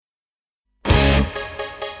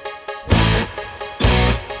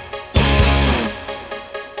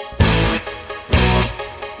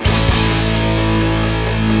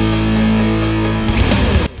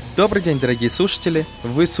Добрый день, дорогие слушатели!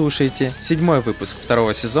 Вы слушаете 7-й выпуск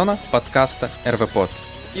 2-го сезона подкаста РВПод.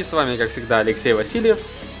 И с вами, как всегда, Алексей Васильев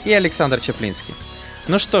и Александр Чаплинский.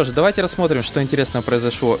 Ну что ж, давайте рассмотрим, что интересного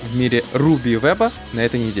произошло в мире Ruby и веба на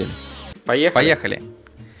этой неделе. Поехали!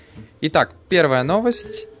 Итак, первая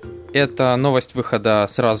новость – это новость выхода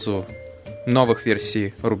сразу новых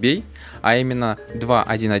версий Ruby, а именно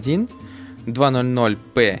 2.1.1,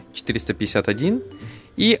 2.0.0p451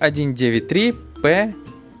 и 1.9.3p545.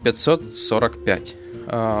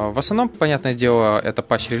 В основном, понятное дело, это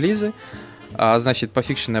патч-релизы, значит,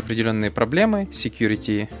 пофикшены определенные проблемы,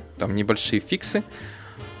 security, там небольшие фиксы.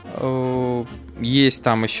 Есть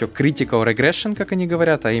там еще critical regression, как они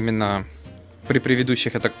говорят, а именно при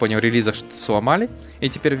предыдущих, я так понял, релизах что-то сломали и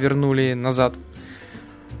теперь вернули назад.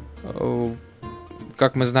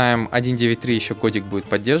 Как мы знаем, 1.9.3 еще кодек будет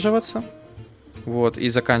поддерживаться. Вот, и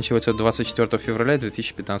заканчивается 24 февраля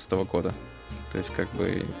 2015 года. То есть, как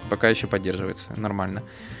бы, пока еще поддерживается нормально.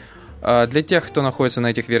 Для тех, кто находится на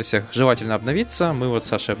этих версиях, желательно обновиться. Мы вот с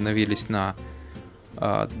Сашей обновились на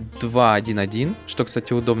 2.1.1, что,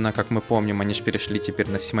 кстати, удобно, как мы помним, они же перешли теперь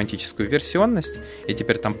на семантическую версионность, и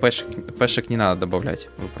теперь там пэшек не надо добавлять.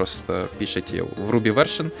 Вы просто пишете в Ruby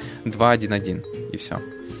version 2.1.1, и все.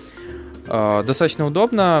 Достаточно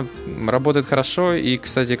удобно, работает хорошо, и,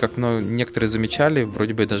 кстати, как некоторые замечали,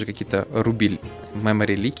 вроде бы даже какие-то Ruby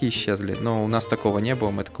memory лики исчезли, но у нас такого не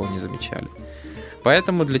было, мы такого не замечали.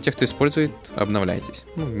 Поэтому для тех, кто использует, обновляйтесь.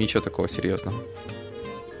 Ничего такого серьезного.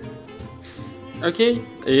 Окей,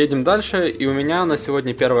 едем дальше, и у меня на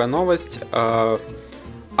сегодня первая новость.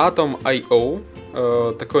 Atom.io,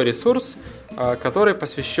 такой ресурс, который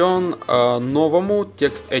посвящен новому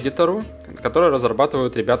текст-эдитору, который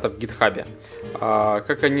разрабатывают ребята в GitHub.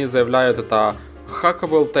 Как они заявляют, это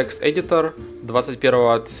Hackable Text Editor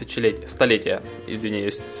 21-го столетия.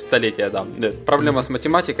 Извиняюсь, столетия, да. Проблема с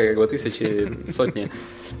математикой, как бы тысячи, сотни.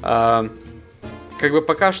 Как бы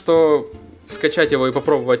пока что скачать его и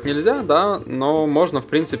попробовать нельзя, да, но можно, в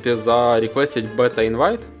принципе, зареквестить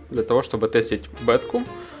бета-инвайт для того, чтобы тестить бетку.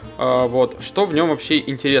 Вот. Что в нем вообще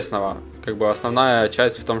интересного? Как бы основная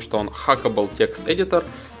часть в том, что он hackable text editor.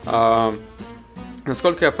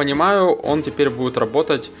 Насколько я понимаю, он теперь будет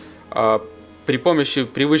работать при помощи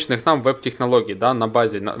привычных нам веб-технологий, да, на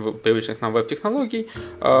базе привычных нам веб-технологий,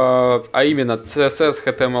 а именно CSS,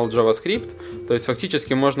 HTML, JavaScript. То есть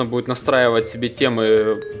фактически можно будет настраивать себе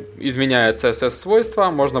темы, изменяя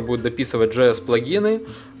CSS-свойства, можно будет дописывать JS-плагины.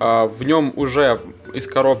 В нем уже из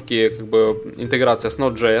коробки как бы интеграция с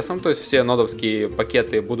Node.js, то есть все нодовские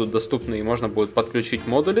пакеты будут доступны и можно будет подключить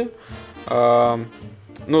модули. То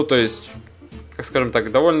есть, как скажем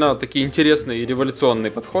так, довольно таки интересный и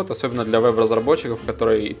революционный подход, особенно для веб-разработчиков,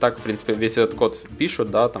 которые и так, в принципе, весь этот код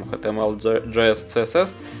пишут, да, там HTML, JS,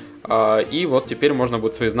 CSS, и вот теперь можно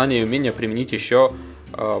будет свои знания и умения применить еще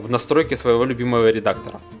в настройке своего любимого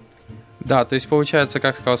редактора. Да, то есть получается,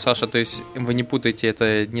 как сказал Саша, то есть вы не путаете,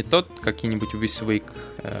 это не тот какие-нибудь WYSIWYG,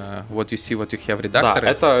 what you see, what you have редакторы.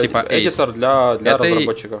 Да, это типа эдитор для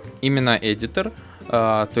разработчиков. Именно эдитор,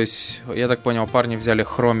 то есть, я так понял, парни взяли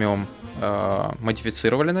Chromium,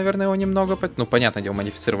 модифицировали, наверное, его немного, понятное дело,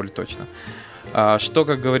 модифицировали точно. Что,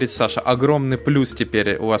 как говорит Саша, огромный плюс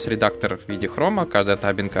теперь у вас редактор в виде хрома, каждая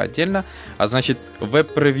табинка отдельно, а значит,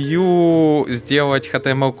 веб-превью сделать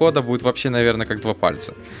HTML-кода будет вообще, наверное, как два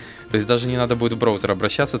пальца. То есть даже не надо будет в браузер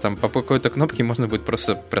обращаться, там по какой-то кнопке можно будет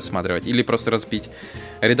просто просматривать. Или просто разбить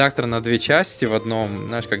редактор на две части в одном,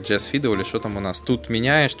 знаешь, как JS-фиду или что там у нас. Тут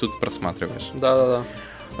меняешь, тут просматриваешь. Да-да-да.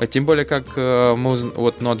 Тем более, как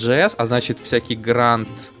вот Node.js, а значит, всякий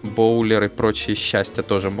Грант, Боулер и прочие счастья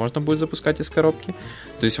тоже можно будет запускать из коробки.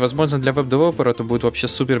 То есть, возможно, для веб-девелопера это будет вообще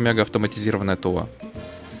супер-мега автоматизированная тула.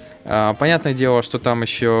 Понятное дело, что там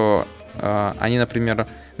еще они, например,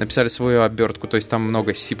 написали свою обертку, то есть там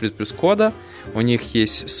много C++ кода, у них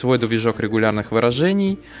есть свой движок регулярных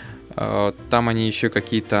выражений, там они еще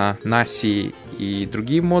какие-то NASI и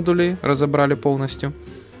другие модули разобрали полностью.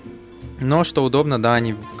 Но что удобно, да,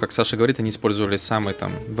 они, как Саша говорит, они использовали самые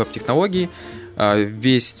там веб-технологии.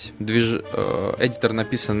 Весь эдитор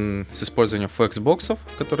написан с использованием Flexbox,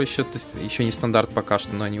 который еще не стандарт пока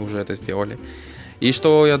что, но они уже это сделали. И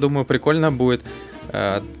что, я думаю, прикольно будет,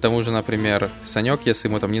 тому же, например, Санек, если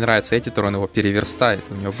ему там не нравится эдитор, он его переверстает,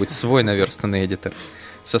 у него будет свой наверстанный эдитор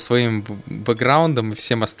со своим бэкграундом и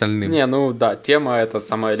всем остальным. Не, да, тема это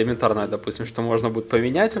самая элементарная, допустим, что можно будет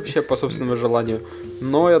поменять вообще по собственному желанию,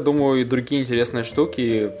 но я думаю и другие интересные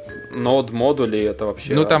штуки, Node-модули, это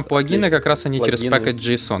вообще... там плагины как раз они через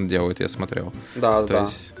package.json делают, я смотрел. Да, То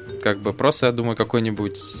есть, как бы просто, я думаю,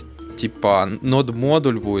 какой-нибудь типа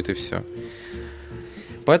Node-модуль будет и все.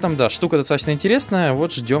 Поэтому, да, штука достаточно интересная.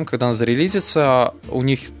 Вот ждем, когда она зарелизится. У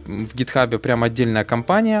них в GitHub прям отдельная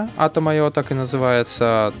компания, Atom.io так и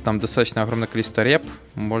называется. Там достаточно огромное количество реп.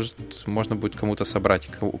 Может, можно будет кому-то собрать,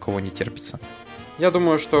 у кого не терпится. Я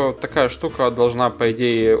думаю, что такая штука должна, по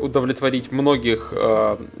идее, удовлетворить многих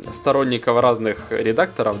сторонников разных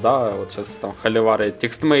редакторов, да, вот сейчас там холивары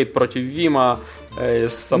TextMate против Vim,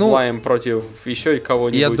 Sublime против еще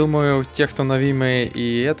кого-нибудь. Я думаю, те, кто на Vim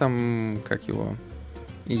и этом, как его,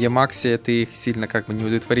 и Emacs, ты их сильно как бы не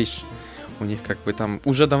удовлетворишь. У них как бы там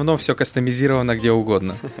уже давно все кастомизировано где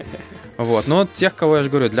угодно. Вот, но тех, кого я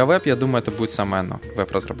же говорю, для веб, я думаю, это будет самое оно,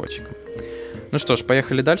 веб-разработчикам. Ну что ж,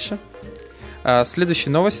 поехали дальше.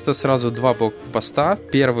 Следующая новость — это сразу два блог-поста.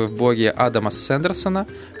 Первый в блоге Адама Сэндерсона,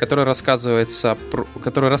 который рассказывает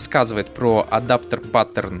про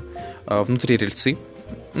адаптер-паттерн внутри рельсы.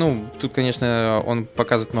 Ну, тут, конечно, он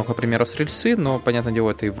показывает много примеров с рельсы, но, понятное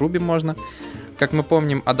дело, это и в Ruby можно. Как мы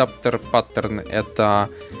помним, адаптер-паттерн — это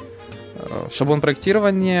шаблон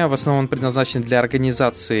проектирования. В основном он предназначен для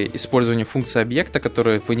организации использования функций объекта,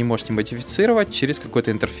 которые вы не можете модифицировать через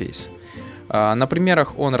какой-то интерфейс. На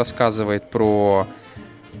примерах он рассказывает про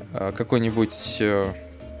какой-нибудь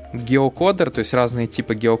геокодер, то есть разные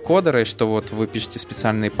типы геокодера, и что вот вы пишете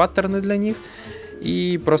специальные паттерны для них,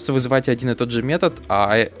 и просто вызываете один и тот же метод,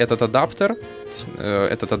 а этот адаптер,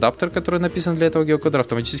 который написан для этого геокодера,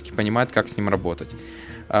 автоматически понимает, как с ним работать.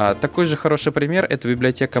 Такой же хороший пример — это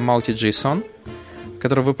библиотека Multi.json,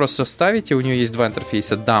 которую вы просто ставите, у нее есть два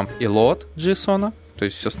интерфейса, dump и load JSON, то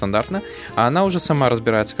есть все стандартно, а она уже сама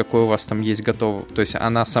разбирается, какой у вас там есть готов, то есть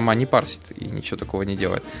она сама не парсит и ничего такого не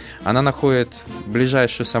делает. Она находит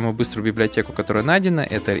ближайшую самую быструю библиотеку, которая найдена,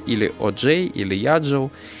 это или OJ, или Yagel,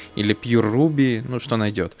 или Pure Ruby, ну что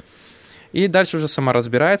найдет. И дальше уже сама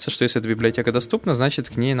разбирается, что если эта библиотека доступна, значит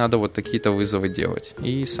к ней надо вот такие-то вызовы делать,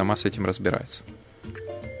 и сама с этим разбирается.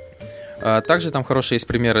 Также там хорошие есть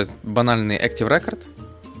примеры, банальный Active Record.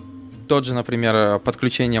 Тот же, например,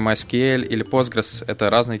 подключение MySQL или Postgres — это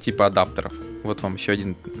разные типы адаптеров. Вот вам еще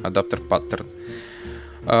один адаптер-паттерн.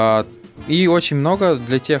 И очень много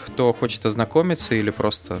для тех, кто хочет ознакомиться или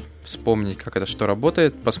просто вспомнить, как это что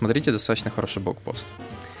работает, посмотрите, достаточно хороший блогпост.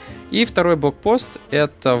 И второй блогпост —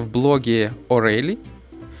 это в блоге O'Reilly,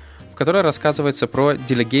 в котором рассказывается про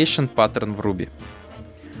delegation паттерн в Ruby.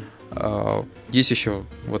 Есть еще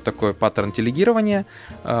вот такой паттерн делегирования.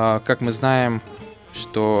 Как мы знаем,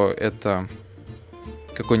 что это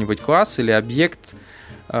какой-нибудь класс или объект,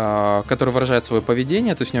 который выражает свое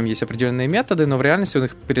поведение, то есть в нем есть определенные методы, но в реальности он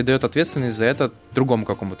их передает ответственность за это другому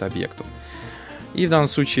какому-то объекту. И в данном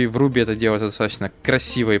случае в Ruby это делается достаточно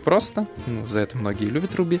красиво и просто, ну, за это многие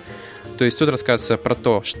любят Ruby. То есть тут рассказывается про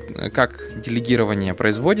то, как делегирование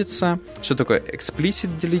производится, что такое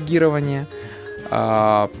explicit делегирование,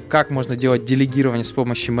 как можно делать делегирование с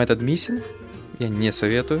помощью method missing. Я не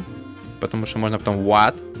советую, потому что можно потом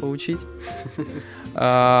what получить.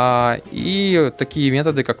 И такие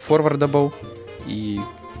методы, как forwardable, и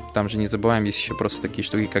там же не забываем, есть еще просто такие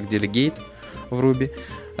штуки, как delegate в Ruby.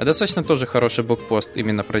 Достаточно тоже хороший блогпост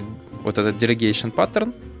именно про вот этот delegation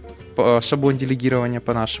pattern, шаблон делегирования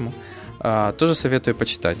по-нашему. Тоже советую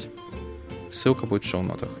почитать. Ссылка будет в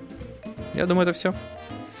шоу-нотах. Я думаю, это все.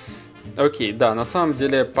 Окей, да, на самом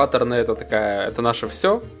деле паттерны это наше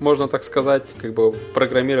все, можно так сказать. Как бы в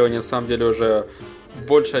программировании на самом деле уже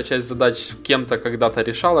большая часть задач кем-то когда-то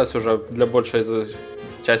решалась, уже для большей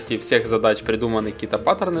части всех задач придуманы какие-то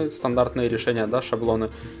паттерны, стандартные решения, да, шаблоны.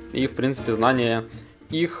 И, в принципе, знание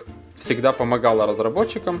их всегда помогало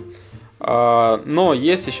разработчикам. Но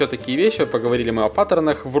есть еще такие вещи, поговорили мы о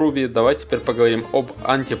паттернах в Ruby, давайте теперь поговорим об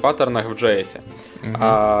антипаттернах в JS.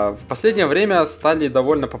 В последнее время стали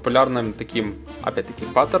довольно популярным таким, опять-таки,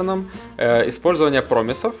 паттерном использование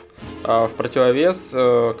промисов в противовес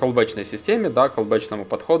callback'ной системе, да, callback'ному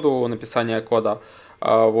подходу написания кода.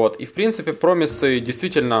 Вот. И, в принципе, промисы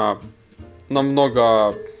действительно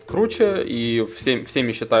намного круче, и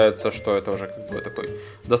всеми считается, что это уже как бы такой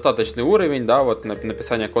достаточный уровень, да, вот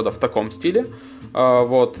написание кода в таком стиле,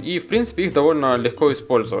 вот, и в принципе их довольно легко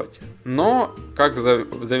использовать. Но, как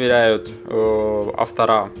заверяют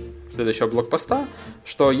автора следующего блогпоста,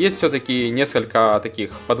 что есть все-таки несколько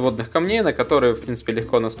таких подводных камней, на которые, в принципе,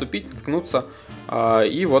 легко наступить, наткнуться,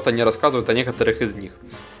 и вот они рассказывают о некоторых из них.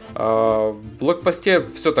 В блогпосте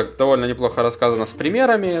все так довольно неплохо рассказано с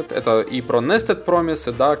примерами. Это и про nested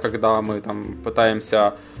promises, да, когда мы там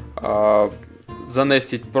пытаемся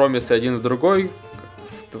занестить промисы один в другой,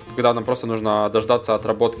 когда нам просто нужно дождаться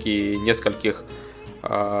отработки нескольких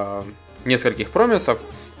промисов.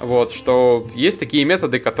 Вот, что есть такие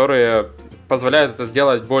методы, которые позволяют это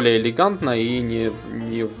сделать более элегантно и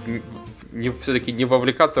все-таки не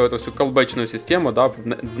вовлекаться в эту всю колбэчную систему, да,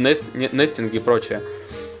 в нестинг и прочее.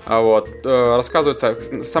 Вот.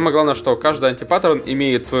 Рассказывается, самое главное, что каждый антипаттерн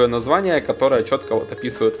имеет свое название, которое четко вот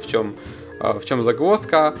описывает, в чем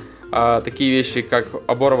загвоздка. Такие вещи, как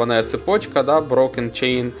оборванная цепочка, да, broken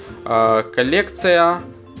chain, коллекция,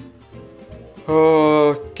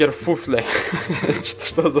 керфуфле.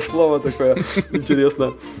 Что за слово такое?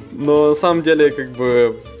 Интересно. Но на самом деле, как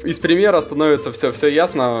бы, из примера становится все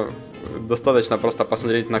ясно. Достаточно просто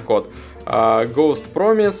посмотреть на код. Ghost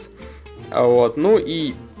Promise. Вот. Ну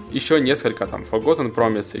и еще несколько там Forgotten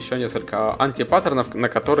Promise, еще несколько антипаттернов, на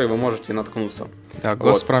которые вы можете наткнуться. Да,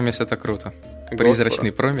 Ghost Promise это круто.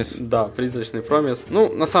 Призрачный промис. Да, призрачный промис. Ну,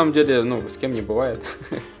 на самом деле, с кем не бывает.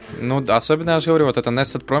 Ну, особенно, я же говорю, вот это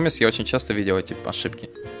Nested Promise, я очень часто видел эти ошибки,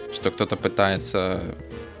 что кто-то пытается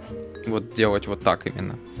вот делать вот так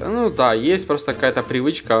именно. Ну да, есть просто какая-то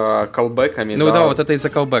привычка колбэками. Ну да, вот это из-за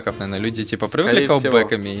колбэков, наверное. Люди типа привыкли к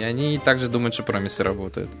колбэками, и они также думают, что промисы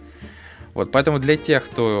работают. Вот, поэтому для тех,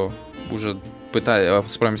 кто уже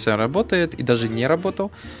с промисами работает и даже не работал,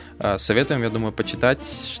 советуем, я думаю, почитать,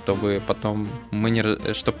 чтобы потом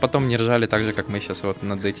не ржали так же, как мы сейчас вот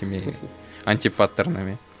над этими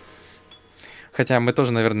антипаттернами. Хотя мы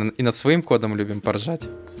тоже, наверное, и над своим кодом любим поржать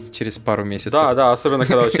через пару месяцев. Да, особенно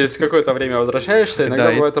когда через какое-то время возвращаешься,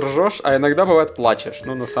 иногда бывает ржешь, а иногда бывает плачешь.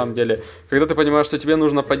 Ну, на самом деле, когда ты понимаешь, что тебе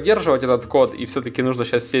нужно поддерживать этот код, и все-таки нужно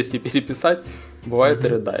сейчас сесть и переписать, бывает, ты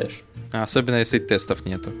рыдаешь. Особенно, если тестов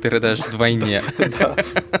нету. Ты рыдаешь вдвойне.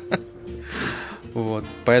 Вот.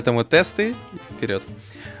 Поэтому тесты вперед.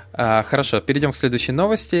 Хорошо, перейдем к следующей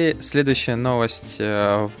новости. Следующая новость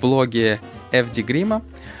в блоге FD Grima,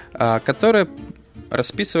 который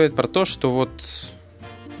расписывает про то, что вот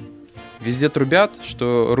везде трубят,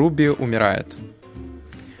 что Ruby умирает.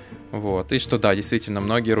 Вот. И что да, действительно,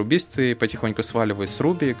 многие рубисты потихоньку сваливают с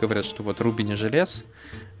Ruby, говорят, что вот Ruby не желез.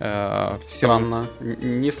 Странно,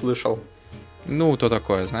 не слышал. Ну, то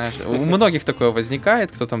такое, знаешь. У многих такое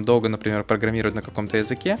возникает, кто там долго, например, программирует на каком-то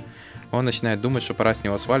языке, он начинает думать, что пора с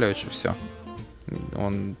него сваливать, что все.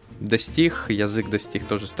 Он язык достиг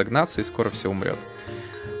тоже стагнации, скоро все умрет.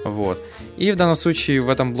 Вот. И в данном случае в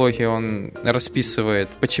этом блоге он расписывает,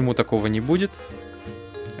 почему такого не будет,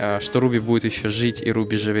 что Ruby будет еще жить, и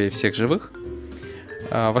Ruby живее всех живых.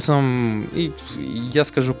 В основном, и я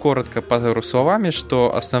скажу коротко пару словами,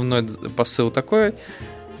 что основной посыл такой,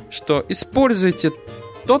 что используйте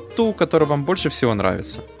тот тул, который вам больше всего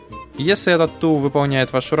нравится. Если этот тул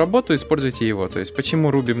выполняет вашу работу, используйте его. То есть почему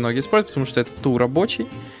Ruby многие используют? Потому что этот тул рабочий,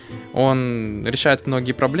 он решает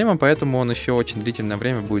многие проблемы, поэтому он еще очень длительное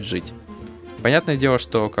время будет жить. Понятное дело,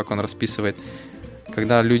 что, как он расписывает,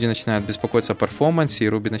 когда люди начинают беспокоиться о перформансе, и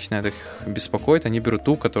Ruby начинает их беспокоить, они берут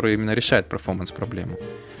тул, который именно решает перформанс-проблему.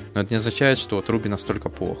 Но это не означает, что вот Ruby настолько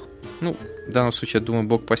плох. Ну, в данном случае, я думаю, в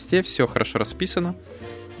блог-посте все хорошо расписано.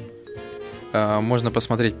 Можно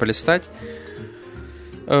посмотреть, полистать.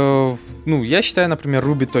 Ну, я считаю, например,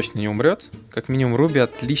 Ruby точно не умрет. Как минимум, Ruby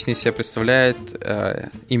отлично себя представляет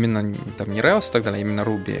именно, там, не Rails и так далее, а именно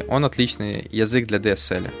Ruby. Он отличный язык для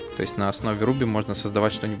DSL. То есть на основе Ruby можно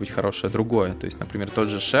создавать что-нибудь хорошее другое. То есть, например, тот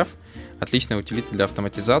же Chef — отличная утилита для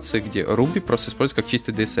автоматизации, где Ruby просто используется как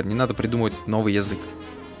чистый DSL. Не надо придумывать новый язык.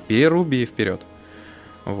 Бери Ruby и вперед.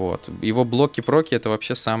 Вот. Его блоки-проки — это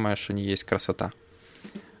вообще самое, что не есть красота.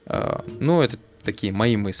 Ну, это такие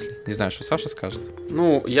мои мысли. Не знаю, что Саша скажет.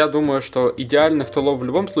 Ну, я думаю, что идеальных тулов в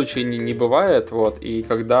любом случае не бывает. Вот. И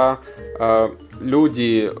когда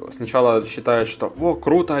люди сначала считают, что «О,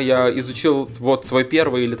 круто, я изучил вот свой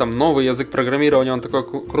первый или там новый язык программирования, он такой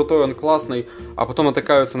крутой, он классный», а потом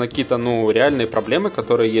натыкаются на какие-то, реальные проблемы,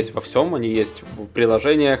 которые есть во всем. Они есть в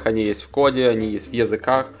приложениях, они есть в коде, они есть в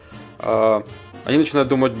языках. Они начинают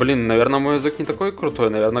думать, наверное, мой язык не такой крутой,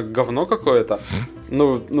 наверное, говно какое-то.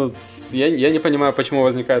 Я не понимаю, почему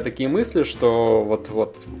возникают такие мысли, что вот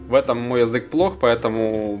в этом мой язык плох,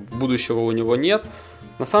 поэтому будущего у него нет.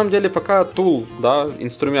 На самом деле, пока тул, да,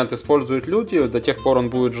 инструмент используют люди, до тех пор он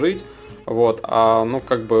будет жить. Вот,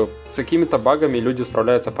 с какими-то багами люди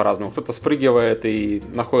справляются по-разному. Кто-то спрыгивает и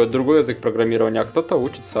находит другой язык программирования, а кто-то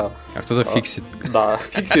учится... А кто-то фиксит. Да,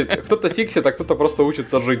 фиксит. Кто-то фиксит, а кто-то просто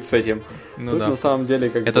учится жить с этим. Ну да. На самом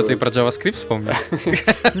деле Это ты про JavaScript вспомнил?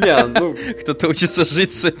 Не, кто-то учится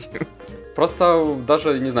жить с этим. Просто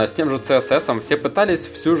даже, не знаю, с тем же CSS все пытались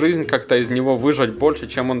всю жизнь как-то из него выжать больше,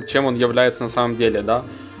 чем он является на самом деле, да.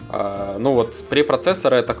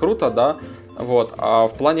 Препроцессоры — это круто, да. Вот. А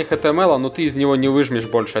в плане HTML, ты из него не выжмешь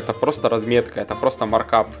больше, это просто разметка, это просто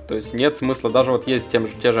маркап. То есть нет смысла, даже вот есть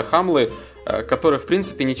те же хамлы, которые, в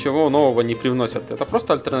принципе, ничего нового не привносят. Это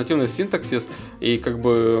просто альтернативный синтаксис и как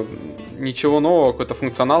бы ничего нового, какой-то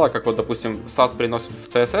функционала, как вот, допустим, Sass приносит в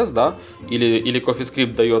CSS, да, или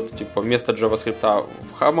CoffeeScript дает, типа, вместо JavaScript,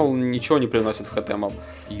 в XAML ничего не привносит в HTML.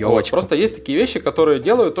 Вот. Просто есть такие вещи, которые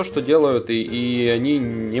делают то, что делают, и они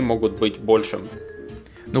не могут быть большим.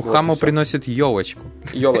 Ну, вот XAML приносит елочку.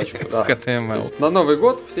 Елочку, да. HTML. На Новый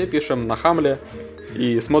год все пишем на Хамле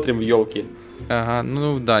и смотрим в елки. Ага,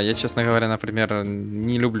 ну да, я, честно говоря, например,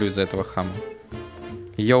 не люблю из-за этого XAML.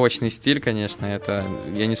 Елочный стиль, конечно, это,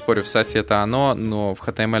 я не спорю, в SAS это оно, но в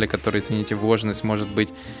HTML, который, извините, вложенность может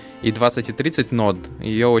быть и 20, и 30 нод,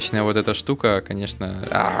 и елочная вот эта штука, конечно...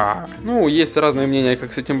 Ну, есть разные мнения,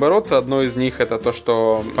 как с этим бороться. Одно из них это то,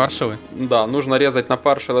 что... Паршелы? Да, нужно резать на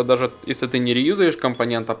паршелы, даже если ты не реюзаешь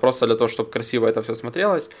компонент, а просто для того, чтобы красиво это все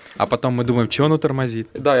смотрелось. А потом мы думаем, что оно тормозит?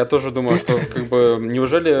 Да, я тоже думаю, что как бы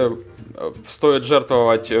неужели стоит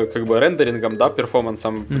жертвовать как бы рендерингом, да,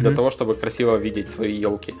 перформансом для того, чтобы красиво видеть свои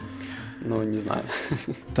елки. Ну, не знаю.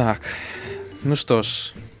 Так, ну что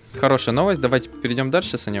ж, хорошая новость. Давайте перейдем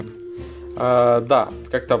дальше, Санек. Да,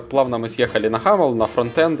 как-то плавно мы съехали на XAML, на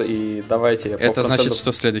фронтенд, и давайте... Это значит,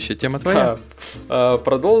 что следующая тема твоя? Да,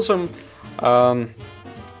 продолжим.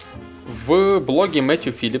 В блоге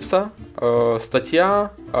Мэтью Филлипса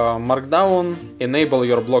статья Markdown Enable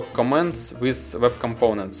your blog comments with web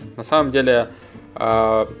components. На самом деле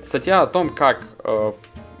статья о том, как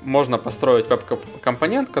можно построить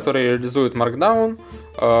веб-компонент, который реализует Markdown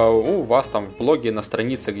у вас там в блоге, на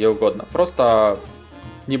странице, где угодно. Просто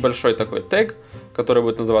небольшой такой тег, который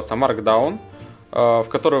будет называться Markdown, в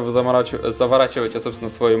который вы заворачиваете, собственно,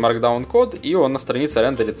 свой Markdown код, и он на странице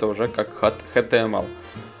рендерится уже как HTML.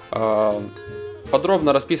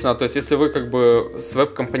 Подробно расписано, то есть если вы как бы с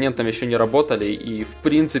веб-компонентами еще не работали и в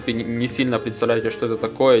принципе не сильно представляете, что это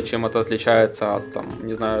такое, чем это отличается от, там,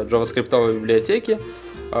 не знаю, JavaScript библиотеки,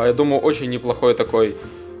 я думаю, очень неплохой такой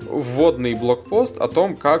вводный блокпост о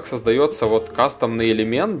том, как создается вот кастомный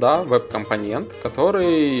элемент, да, веб-компонент,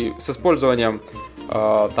 который с использованием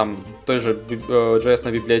там той же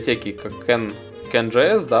JS библиотеки, как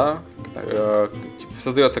CanJS, да,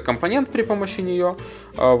 создается компонент при помощи нее,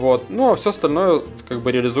 вот, ну а все остальное как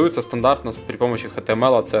бы реализуется стандартно при помощи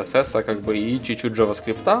HTML, CSS, как бы и чуть-чуть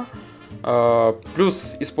JavaScript.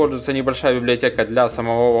 Плюс используется небольшая библиотека для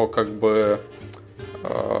самого как бы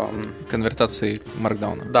конвертации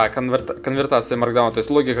Markdown. Да, конвертация Markdown, то есть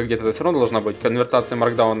логика где-то все равно должна быть, конвертация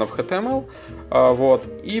Markdown в HTML, вот,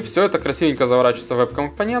 и все это красивенько заворачивается в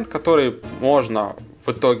веб-компонент, который можно в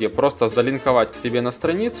итоге просто залинковать к себе на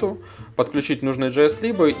страницу, подключить нужные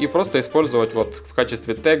JS-либы и просто использовать вот в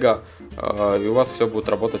качестве тега, и у вас все будет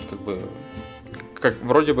работать как бы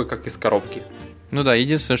вроде бы как из коробки. Ну да,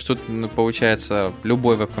 единственное, что получается,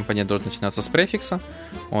 любой веб-компонент должен начинаться с префикса.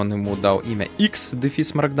 Он ему дал имя x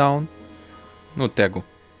дефис Markdown, ну, тегу.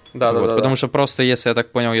 Да, вот, да, потому что просто, если я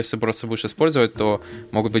так понял, если просто будешь использовать, то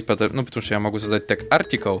могут быть, ну, потому что я могу создать тег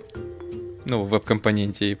article, ну, в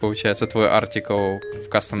веб-компоненте, и получается твой article в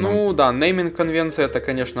кастомном. Ну да, нейминг конвенция, это,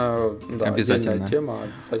 конечно, да, обязательная тема,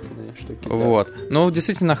 обязательные штуки. Вот. Да. Ну,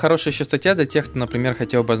 действительно, хорошая еще статья для тех, кто, например,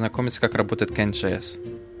 хотел бы ознакомиться, как работает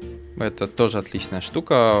CanJS. Это тоже отличная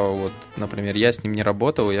штука. Вот, например, я с ним не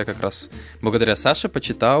работал, я как раз благодаря Саше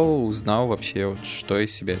почитал, узнал вообще, вот, что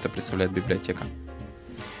из себя это представляет библиотека.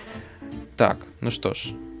 Так, ну что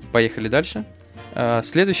ж, поехали дальше.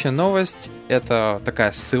 Следующая новость — это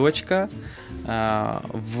такая ссылочка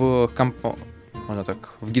в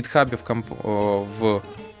GitHub, в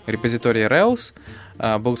репозитории Rails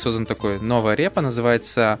был создан такой новая репо,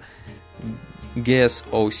 называется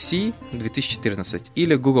GSOC 2014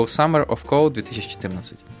 или Google Summer of Code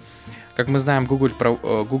 2014. Как мы знаем,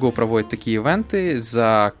 Google проводит такие ивенты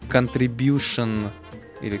за contribution,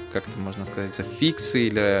 или как это можно сказать, за фиксы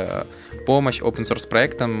или помощь open source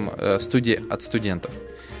проектам от студентов.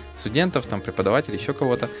 Студентов, там, преподавателей, еще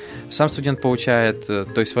кого-то. Сам студент получает,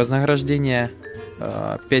 то есть вознаграждение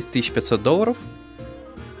 $5500,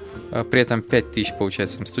 при этом 5000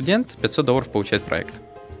 получает сам студент, $500 получает проект.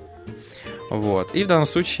 Вот. И в данном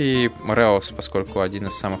случае Rails, поскольку один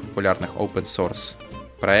из самых популярных open source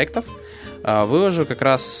проектов, выложил как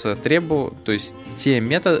раз то есть те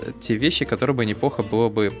вещи, которые бы неплохо было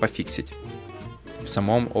бы пофиксить в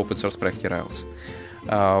самом open source проекте Rails.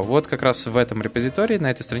 Вот как раз в этом репозитории,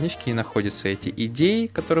 на этой страничке и находятся эти идеи,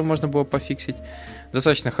 которые можно было пофиксить.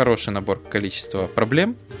 Достаточно хороший набор количества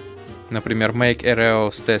проблем. Например, make a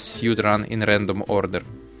Rails test suite run in random order.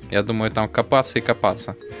 Я думаю, там копаться и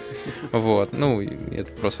копаться. Вот, ну,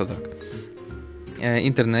 это просто так.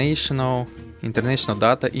 International International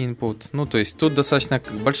Data Input. Ну, то есть тут достаточно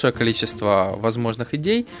большое количество возможных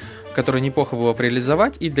идей, которые неплохо было бы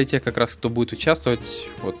реализовать, и для тех, как раз, кто будет участвовать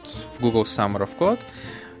вот в Google Summer of Code,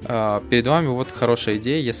 перед вами вот хорошая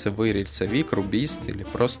идея, если вы рельсовик, рубист или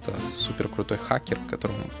просто супер крутой хакер,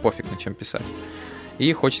 которому пофиг на чем писать,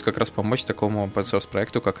 и хочет как раз помочь такому open-source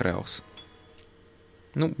проекту, как Rails.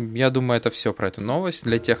 Ну, я думаю, это все про эту новость.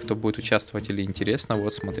 Для тех, кто будет участвовать или интересно,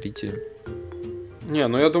 вот смотрите. Не,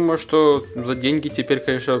 ну я думаю, что за деньги теперь,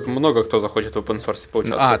 конечно, много кто захочет в open source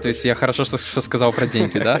поучаствовать. То есть я хорошо что сказал про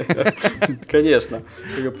деньги, да? Конечно.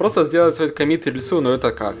 Просто сделать свой коммит в рельсу, ну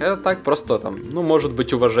это как? Это так просто там, ну может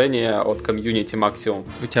быть уважение от комьюнити максимум.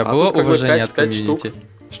 У тебя было уважение от комьюнити?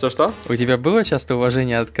 Что-что? У тебя было часто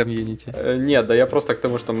уважение от комьюнити? Нет, да я просто к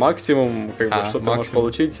тому, что максимум, как бы, что ты можешь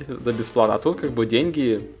получить за бесплатно. А тут как бы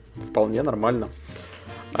деньги вполне нормально.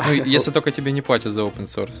 Ну, если только тебе не платят за open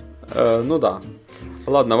source. Ну да.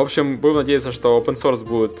 Ладно, в общем, будем надеяться, что open source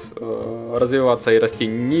будет развиваться и расти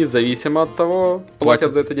независимо от того,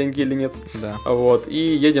 платят за это деньги или нет. Да. Вот. И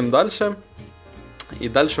едем дальше. И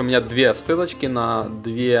дальше у меня две ссылочки на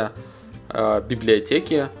две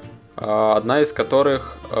библиотеки, одна из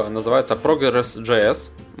которых называется Progress.js.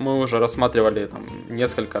 Мы уже рассматривали там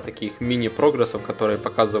несколько таких мини-прогрессов, которые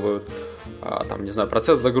показывают там, не знаю,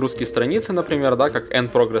 процесс загрузки страницы, например, да, как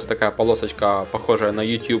End-Progress, такая полосочка, похожая на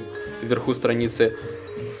YouTube вверху страницы.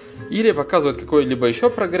 Или показывает какой-либо еще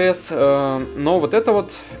прогресс. Но вот эта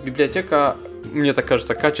вот библиотека, мне так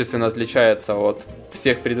кажется, качественно отличается от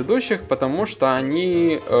всех предыдущих, потому что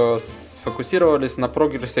они сфокусировались на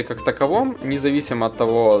прогрессе как таковом, независимо от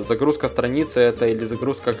того, загрузка страницы это или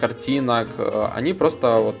загрузка картинок. Они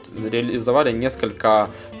просто вот реализовали несколько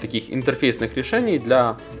таких интерфейсных решений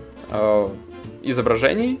для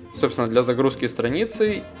изображений, собственно, для загрузки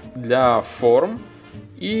страницы, для форм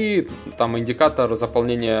и там индикатор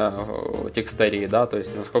заполнения текстарии, да, то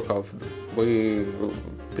есть насколько вы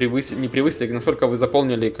не превысили, насколько вы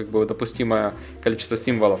заполнили как бы допустимое количество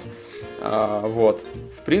символов. Вот.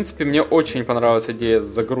 В принципе, мне очень понравилась идея с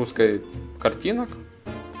загрузкой картинок.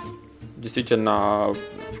 Действительно,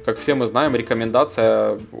 как все мы знаем,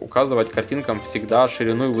 рекомендация указывать картинкам всегда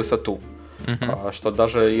ширину и высоту. Что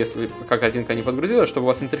даже если пока картинка не подгрузилась, чтобы у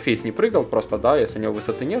вас интерфейс не прыгал просто, да, если у него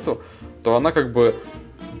высоты нету, то она как бы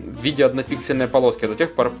в виде однопиксельной полоски до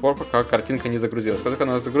тех пор, пока картинка не загрузилась. Когда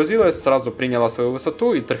она загрузилась, сразу приняла свою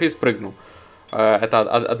высоту, интерфейс прыгнул. Это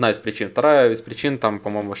одна из причин. Вторая из причин, там,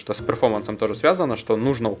 по-моему, что с перформансом тоже связано, что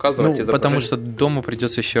нужно указывать изображение. Потому что дома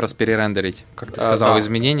придется еще раз перерендерить. Как ты сказал,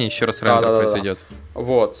 изменение, еще раз рендер произойдет. Да.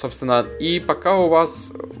 Вот, собственно, и пока у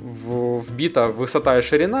вас вбита высота и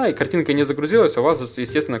ширина, и картинка не загрузилась, у вас,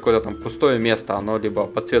 естественно, какое-то там пустое место. Оно либо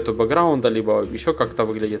по цвету бэкграунда, либо еще как-то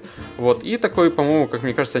выглядит. Вот, и такой, по-моему, как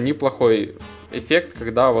мне кажется, неплохой эффект,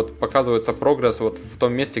 когда вот показывается прогресс вот в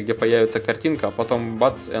том месте, где появится картинка, а потом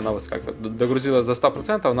бац, и она выскакивает. Догрузилась до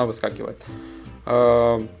 100%, она выскакивает.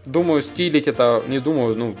 Думаю, стилить это, не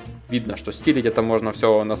думаю, ну, видно, что стилить это можно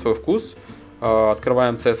все на свой вкус.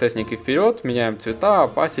 Открываем CSS-ник и вперед, меняем цвета,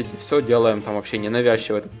 opacity, все делаем там вообще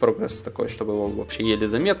ненавязчиво этот прогресс такой, чтобы его вообще еле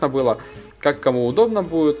заметно было, как кому удобно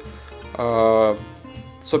будет.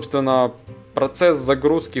 Собственно, процесс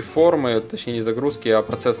загрузки формы, точнее не загрузки, а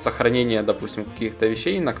процесс сохранения, допустим, каких-то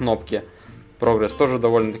вещей на кнопке прогресс тоже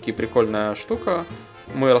довольно-таки прикольная штука.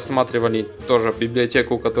 Мы рассматривали тоже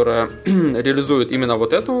библиотеку, которая реализует именно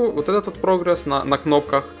вот этот прогресс на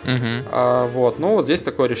кнопках. Вот. Ну, вот здесь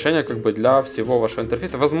такое решение как бы для всего вашего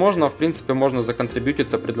интерфейса. Возможно, в принципе, можно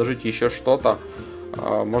законтрибьютиться, предложить еще что-то.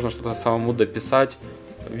 Можно что-то самому дописать.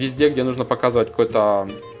 Везде, где нужно показывать какой-то,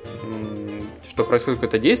 что происходит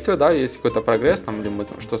какое-то действие, да, есть какой-то прогресс, там, или мы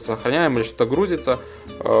там что-то сохраняем, или что-то грузится.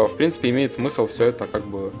 В принципе, имеет смысл все это как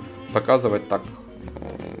бы показывать так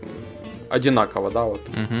одинаково, да, вот,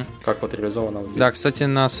 как вот реализовано вот здесь. Да, кстати,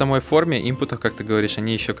 на самой форме инпутах, как ты говоришь,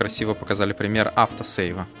 они еще красиво показали пример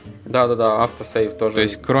автосейва. Да, автосейв тоже. То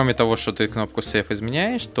есть, кроме того, что ты кнопку Save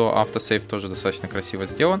изменяешь, то автосейв тоже достаточно красиво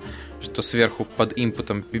сделан, что сверху под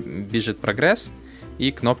инпутом бежит прогресс,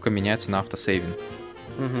 и кнопка меняется на автосейвинг.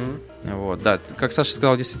 Вот, да, как Саша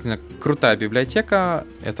сказал, действительно крутая библиотека.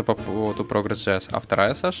 Это по поводу Progress.js. А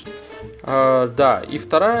вторая, Саш? Да, и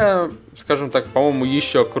вторая, скажем так, по-моему,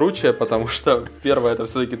 еще круче, потому что первая это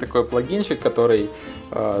все-таки такой плагинчик, который,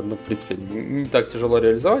 ну, в принципе, не так тяжело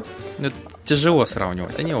реализовать. Это тяжело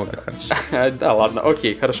сравнивать, они обе хороши. Да, ладно,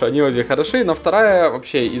 окей, хорошо, они обе хороши. Но вторая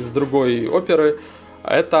вообще из другой оперы,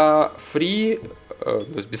 это free, то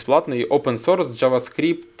есть бесплатный open source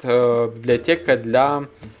JavaScript библиотека для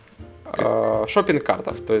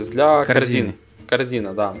шоппинг-картов, то есть для корзины.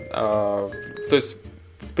 Корзина, да. То есть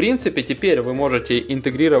В принципе, теперь вы можете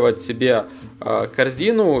интегрировать себе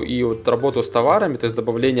корзину и вот работу с товарами, то есть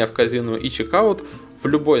добавление в корзину и чекаут в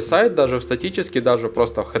любой сайт, даже в статический, даже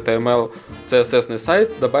просто в HTML, CSS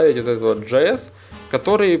сайт, добавить вот этот вот JS,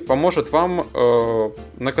 который поможет вам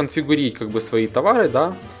наконфигурить как бы свои товары,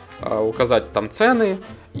 да, указать там цены.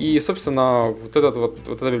 И, собственно, вот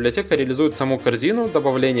эта библиотека реализует саму корзину,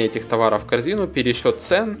 добавление этих товаров в корзину, пересчет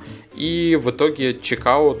цен и в итоге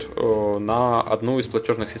чекаут на одну из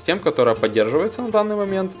платежных систем, которая поддерживается на данный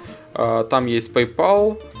момент. Там есть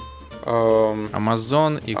PayPal,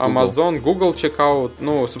 Amazon и Google. Amazon, Google чекаут,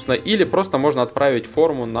 ну, собственно, или просто можно отправить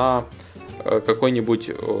форму на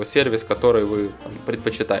какой-нибудь сервис, который вы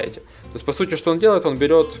предпочитаете. То есть, по сути, что он делает? Он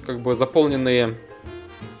берет как бы заполненные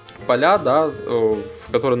поля, да,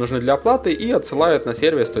 которые нужны для оплаты, и отсылает на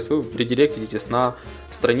сервис, то есть вы редиректитесь на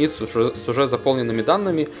страницу с уже заполненными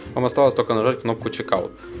данными, вам осталось только нажать кнопку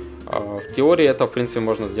Checkout. В теории это, в принципе,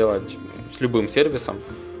 можно сделать с любым сервисом,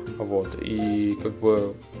 вот, и как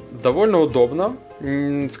бы довольно удобно.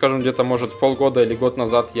 Скажем, где-то, может, полгода или год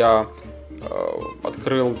назад я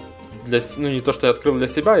открыл не то, что я открыл для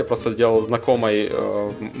себя, я просто сделал знакомый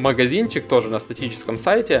магазинчик тоже на статическом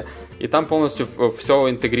сайте, и там полностью все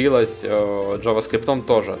интегрилось JavaScript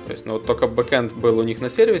тоже. То есть, только бэкэнд был у них на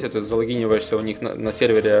сервисе, то есть залогиниваешься у них на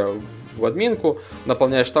сервере в админку,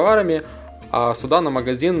 наполняешь товарами, а сюда на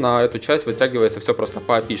магазин, на эту часть вытягивается все просто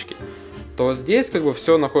по API-шке. То здесь как бы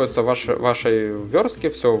все находится в вашей верстке,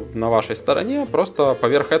 все на вашей стороне, просто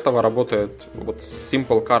поверх этого работает вот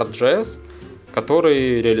Simple Cart.js,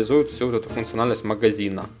 который реализует всю вот эту функциональность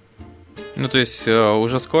магазина. Ну, то есть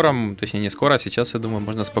уже скоро, точнее не скоро, а сейчас, я думаю,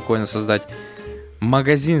 можно спокойно создать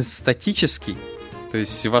магазин статический, то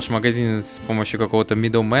есть ваш магазин с помощью какого-то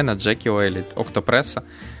middlemana, Jekyll или Octopress,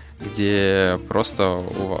 где просто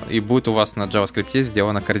и будет у вас на JavaScript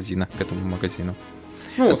сделана корзина к этому магазину.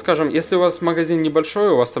 Ну, скажем, если у вас магазин небольшой,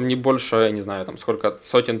 у вас там не больше, я не знаю, там сколько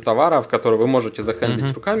сотен товаров, которые вы можете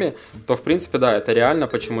захендлить руками, то, в принципе, да, это реально,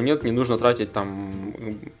 почему нет, не нужно тратить там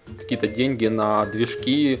какие-то деньги на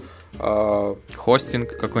движки,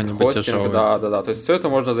 хостинг какой-нибудь тяжелый. Да. То есть все это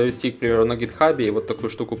можно завести, к примеру, на GitHub и вот такую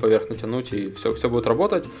штуку поверх натянуть, и все будет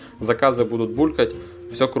работать, заказы будут булькать,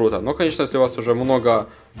 все круто. Но, конечно, если у вас уже много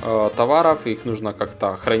товаров, их нужно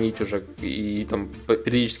как-то хранить уже и там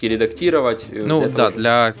периодически редактировать. Ну да,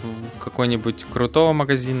 для какой-нибудь крутого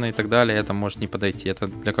магазина и так далее это может не подойти. Это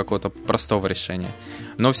для какого-то простого решения.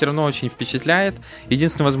 Но все равно очень впечатляет.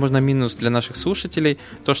 Единственный, возможно, минус для наших слушателей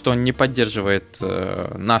то, что он не поддерживает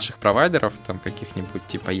наших провайдеров, там каких-нибудь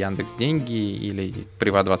типа Яндекс.Деньги или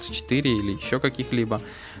Privat24 или еще каких-либо.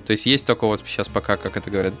 То есть есть только вот сейчас пока, как это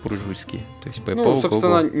говорят, буржуйские. То есть PayPal, ну,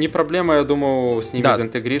 собственно, Google. Не проблема, я думаю, с ними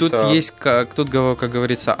заинтегрироваться. Тут есть, как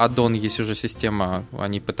говорится, аддон, есть уже система,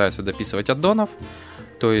 они пытаются дописывать аддонов,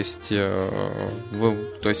 то есть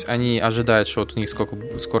они ожидают, что вот у них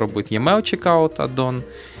скоро будет email checkout аддон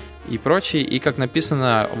и прочее, и как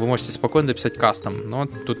написано, вы можете спокойно дописать кастом, но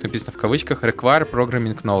тут написано в кавычках require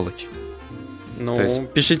programming knowledge. Ну, то есть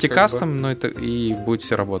пишите кастом, но это и будет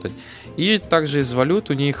все работать. И также из валют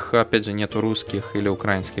у них, опять же, нету русских или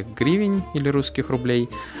украинских гривен или русских рублей.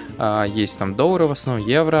 Есть там доллары в основном,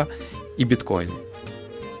 евро и биткоины.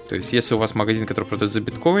 То есть если у вас магазин, который продает за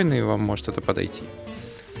биткоины, вам может это подойти.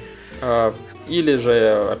 Или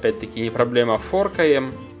же, опять-таки, не проблема,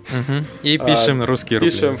 форкаем. И пишем русские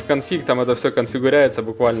рубли. Пишем в конфиг, там это все конфигуряется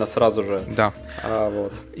буквально сразу же. Да.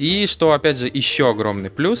 Вот. И что, опять же, еще огромный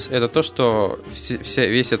плюс, это то, что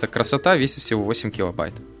весь эта красота весит всего 8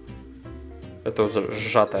 килобайт. Это уже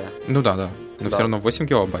сжатая. Ну да. Но все равно 8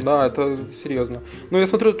 килобайт. Да, это серьезно. Ну, я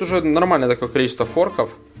смотрю, тут уже нормальное такое количество форков.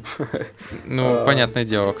 Ну, понятное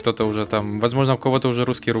дело, кто-то уже там... Возможно, у кого-то уже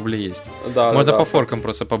русские рубли есть. Да, можно по форкам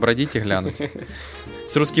просто побродить и глянуть.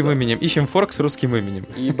 С русским именем. Ищем форк с русским именем.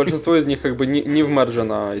 И большинство из них как бы не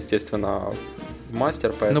вмержено, естественно, в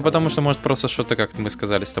мастер. Поэтому... Ну, потому что, может, просто что-то, как мы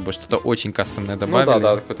сказали с тобой, что-то очень кастомное добавили. Ну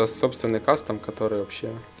да, какой-то собственный кастом, который вообще...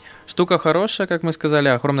 Штука хорошая, как мы сказали,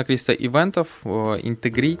 огромное количество ивентов,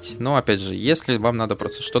 интегрить. Но, опять же, если вам надо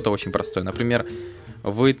просто что-то очень простое. Например,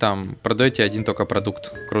 вы там продаете один только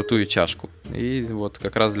продукт, крутую чашку. И вот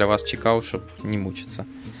как раз для вас чекаут, чтобы не мучиться.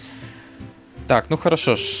 Так, ну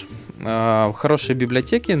хорошо ж. Хорошие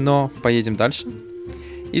библиотеки, но поедем дальше.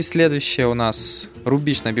 И следующая у нас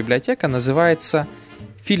рубишная библиотека называется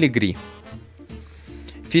Filigree.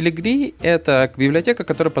 Filigree — это библиотека,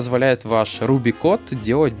 которая позволяет ваш Ruby-код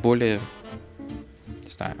делать более, не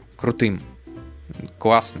знаю, крутым,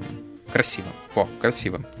 классным, красивым.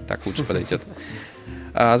 Красивым. Так лучше подойдет.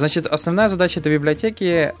 Значит, основная задача этой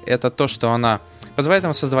библиотеки — это то, что она позволяет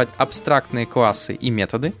нам создавать абстрактные классы и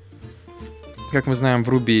методы Как мы знаем, в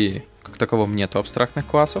Ruby как таковом нету абстрактных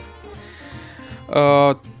классов.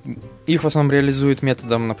 Их в основном реализуют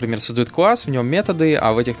методом, например, создают класс, в нем методы,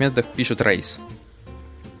 а в этих методах пишут race.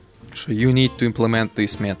 Что you need to implement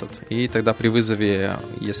this method. И тогда при вызове,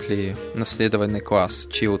 если наследованный класс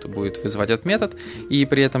child будет вызывать этот метод, и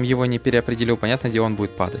при этом его не переопределил, понятное дело, он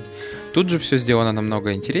будет падать. Тут же все сделано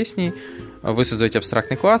намного интереснее. Вы создаете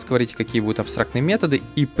абстрактный класс, говорите, какие будут абстрактные методы,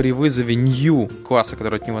 и при вызове new класса,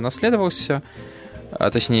 который от него наследовался,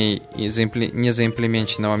 точнее,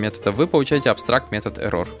 незаимплеменченного метода, вы получаете абстракт метод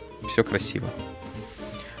error. Все красиво.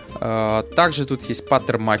 Также тут есть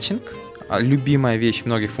pattern matching, любимая вещь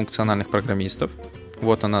многих функциональных программистов.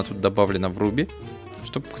 Вот она тут добавлена в Ruby,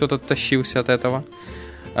 чтобы кто-то тащился от этого.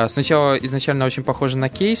 Сначала изначально очень похоже на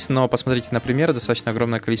кейс, но посмотрите на примеры, достаточно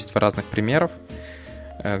огромное количество разных примеров,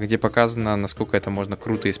 где показано, насколько это можно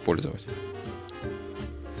круто использовать.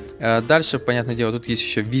 Дальше, понятное дело, тут есть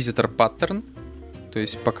еще visitor pattern, то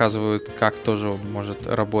есть показывают, как тоже он может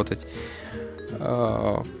работать.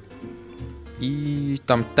 И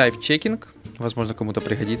там type checking, возможно, кому-то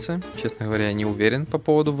пригодится. Честно говоря, я не уверен по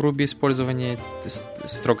поводу в Ruby использования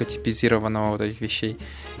строго типизированного вот этих вещей.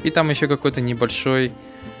 И там еще какой-то небольшой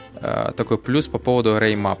такой плюс по поводу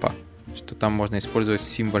array map, что там можно использовать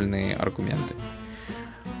символьные аргументы.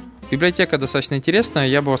 Библиотека достаточно интересная,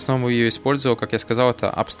 я бы в основном ее использовал, как я сказал,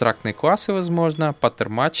 это абстрактные классы, возможно, pattern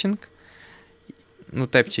matching,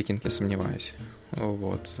 type checking я сомневаюсь.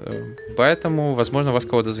 Вот. Поэтому, возможно, вас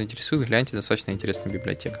кого-то заинтересует, гляньте, достаточно интересная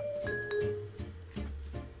библиотека.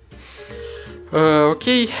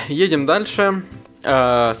 Окей, едем дальше.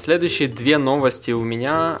 Следующие две новости у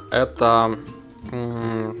меня. Это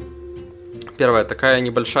первая такая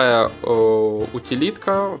небольшая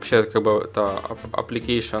утилитка. Вообще, как бы это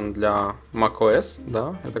application для macOS,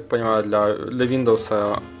 да, я так понимаю, для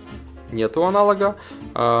Windows нету аналога.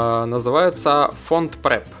 Называется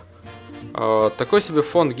FontPrep. Такой себе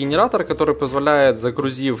фонд-генератор, который позволяет,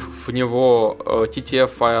 загрузив в него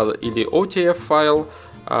TTF-файл или OTF-файл,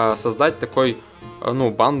 создать такой,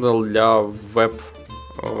 бандл для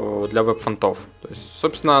веб-фонтов. То есть,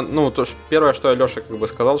 собственно, первое, что я Леша как бы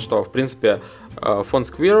сказал, что, в принципе, фонд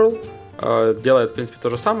Squirrel делает, в принципе, то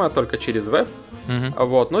же самое, только через веб.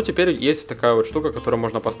 Вот, но теперь есть такая вот штука, которую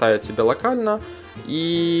можно поставить себе локально,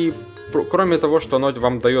 и кроме того, что оно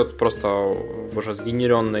вам дает просто уже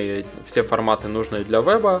сгенеренные все форматы, нужные для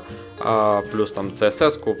веба, плюс там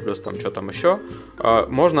CSS-ку, плюс там что там еще,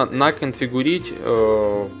 можно наконфигурить,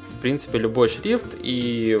 в принципе, любой шрифт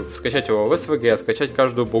и скачать его в SVG, скачать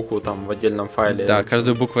каждую букву там в отдельном файле. Да,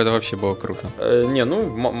 каждую букву это вообще было круто.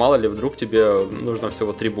 Мало ли, вдруг тебе нужно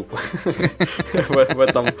всего 3 буквы в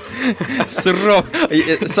этом. Суров.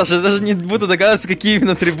 Саша, я даже не буду догадываться, какие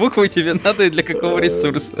именно 3 буквы тебе надо и для какого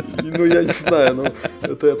ресурса. Я не знаю,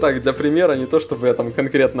 это я так, для примера, не то, чтобы я там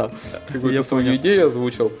конкретно какую-то свою идею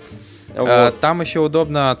озвучил. Вот. Там еще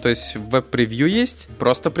удобно, то есть веб-превью есть,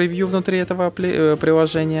 просто превью внутри этого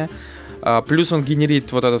приложения. Плюс он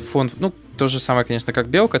генерит вот этот фон, то же самое, конечно, как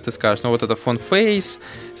Белка, ты скажешь, но вот это фон Face,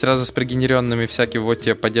 сразу с пригенеренными всякими, вот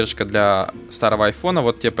тебе поддержка для старого айфона,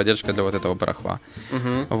 вот тебе поддержка для вот этого барахла.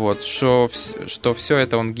 Вот, что все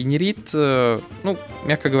это он генерит,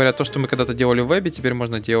 мягко говоря, то, что мы когда-то делали в вебе, теперь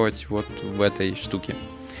можно делать вот в этой штуке.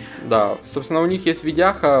 Да, собственно, у них есть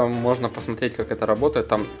видяха, можно посмотреть, как это работает,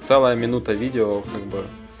 там целая минута видео, как бы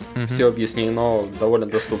все объяснено, довольно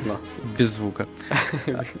доступно. Без звука.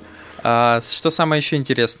 Что самое еще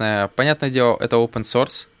интересное, понятное дело, это open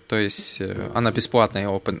source, то есть она бесплатная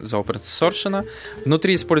за open source.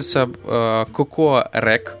 Внутри используется Cocoa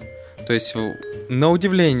Rec, то есть на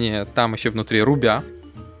удивление там еще внутри Ruby.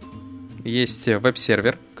 Есть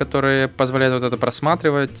веб-сервер, который позволяет вот это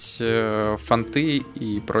просматривать, фонты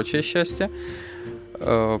и прочее счастье.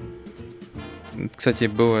 Кстати,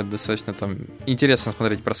 было достаточно там интересно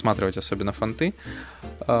смотреть, просматривать, особенно фонты.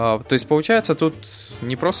 То есть, получается, тут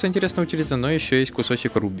не просто интересная утилита, но еще есть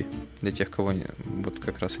кусочек Ruby. Для тех, кого вот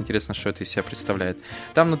как раз интересно, что это из себя представляет.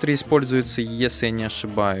 Там внутри используется, если я не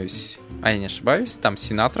ошибаюсь, там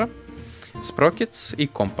Sinatra, Sprockets и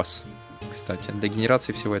Compass, кстати, для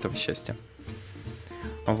генерации всего этого счастья.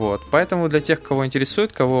 Вот, поэтому для тех, кого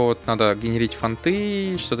интересует, кого вот надо генерить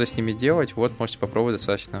фонты, что-то с ними делать, вот можете попробовать,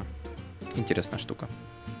 достаточно интересная штука.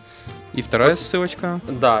 И вторая ссылочка.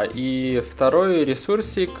 Да, и второй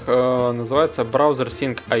ресурсик называется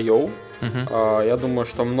BrowserSync.io. Я думаю,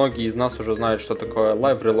 что многие из нас уже знают, что такое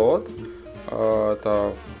Live Reload.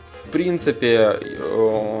 Это, в принципе,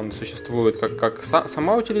 он существует как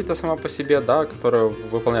сама утилита сама по себе, да, которая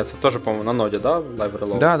выполняется тоже, по-моему, на ноде, да, Live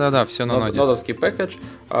Reload? Да, все на ноде. Нодовский пэкэдж.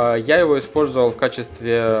 Я его использовал в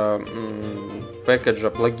качестве пэкэджа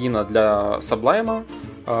плагина для Sublime,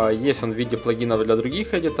 есть он в виде плагинов для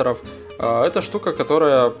других эдиторов. Это штука,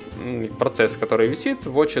 процесс, который висит,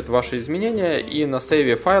 вотчит ваши изменения и на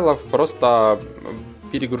сейве файлов просто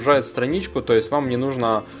перегружает страничку, то есть вам не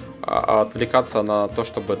нужно отвлекаться на то,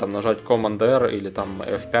 чтобы там нажать Command-R или там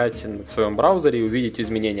F5 в своем браузере и увидеть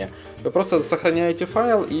изменения. Вы просто сохраняете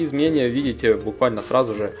файл и изменения видите буквально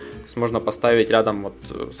сразу же. То есть можно поставить рядом вот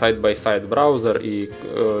side-by-side браузер и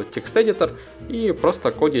текст-эдитор и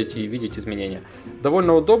просто кодить и видеть изменения.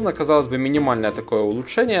 Довольно удобно, казалось бы, минимальное такое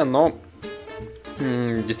улучшение, но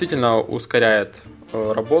действительно ускоряет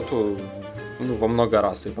работу во много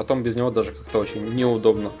раз. И потом без него даже как-то очень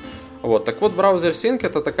неудобно. Вот, так вот, браузер Sync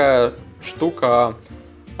это такая штука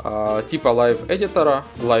типа Live Editor,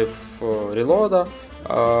 Live Reload.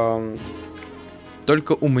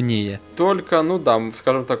 Только умнее. Только,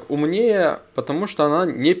 скажем так, умнее, потому что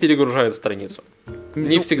она не перегружает страницу.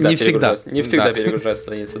 Не всегда перегружает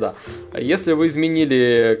страницу, да. Если вы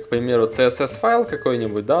изменили, к примеру, CSS-файл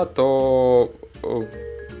какой-нибудь, да, то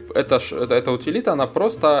эта утилита, она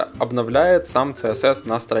просто обновляет сам CSS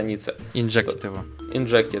на странице. Инжектит его.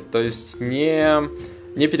 Инжектит, то есть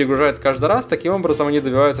не перегружает каждый раз. Таким образом они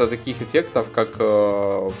добиваются таких эффектов, как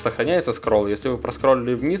сохраняется скролл. Если вы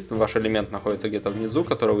проскроллили вниз, ваш элемент находится где-то внизу,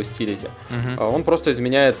 который вы стилите, он просто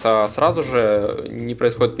изменяется сразу же, не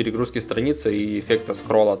происходит перегрузки страницы и эффекта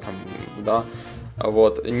скролла там, да.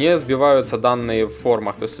 Вот. Не сбиваются данные в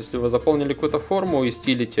формах. То есть, если вы заполнили какую-то форму и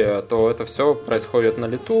стилите, то это все происходит на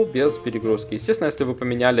лету без перегрузки. Естественно, если вы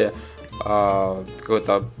поменяли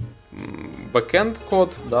какой-то бэкэнд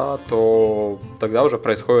код, да, то тогда уже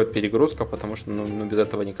происходит перегрузка, потому что без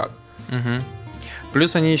этого никак. Угу.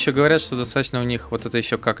 Плюс они еще говорят, что достаточно у них вот это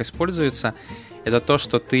еще как используется. Это то,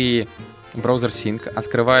 что ты браузер Sync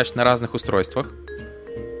открываешь на разных устройствах,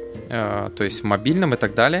 то есть в мобильном и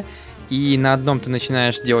так далее. И на одном ты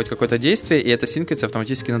начинаешь делать какое-то действие, и это синкается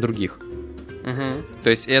автоматически на других. То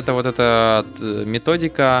есть это вот эта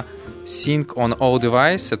методика Sync on all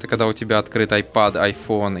device, это когда у тебя открыт iPad,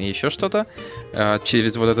 iPhone и еще что-то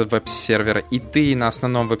через вот этот веб-сервер, и ты на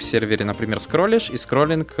основном веб-сервере, например, скроллишь, и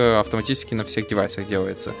скроллинг автоматически на всех девайсах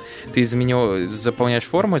делается. Ты заполняешь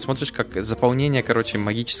форму и смотришь, как заполнение,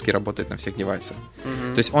 магически работает на всех девайсах.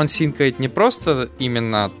 То есть он синкает не просто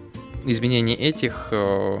именно изменения этих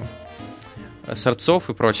сорцов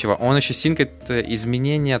и прочего, он еще синкает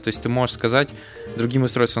изменения, то есть ты можешь сказать другим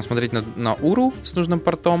устройствам смотреть на URL с нужным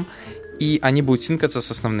портом, и они будут синкаться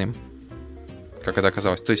с основным, как это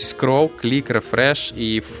оказалось. То есть scroll, клик, refresh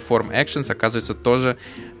и form actions оказывается тоже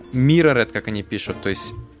mirrored, как они пишут, то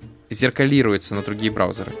есть зеркалируется на другие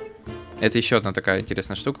браузеры. Это еще одна такая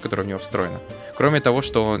интересная штука, которая в него встроена. Кроме того,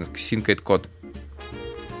 что он синкает код.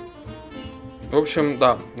 В общем,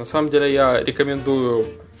 да, на самом деле я рекомендую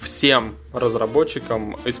всем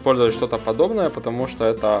разработчикам использовать что-то подобное, потому что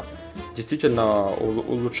это действительно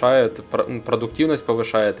улучшает продуктивность,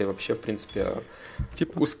 повышает и вообще, в принципе,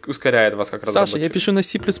 ускоряет вас как разработчика. Саша, я пишу на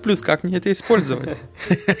C++, как мне это использовать?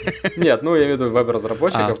 Нет, я имею в виду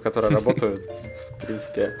веб-разработчиков, которые работают, в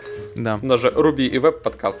принципе. Да. У нас же Ruby и веб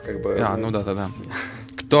подкаст как бы. Да.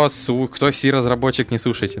 Кто C-разработчик, не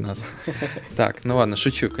слушайте нас. Так, ладно,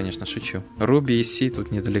 шучу. Ruby и C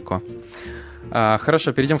тут недалеко.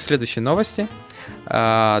 Хорошо, перейдем к следующей новости.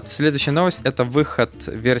 Следующая новость — это выход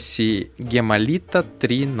версии Gemalita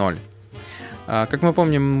 3.0. Как мы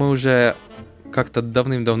помним, мы уже как-то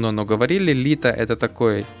давным-давно говорили, Lita — это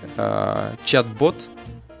такой чат-бот,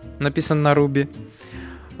 написан на Ruby.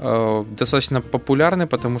 Достаточно популярный,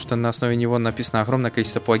 потому что на основе него написано огромное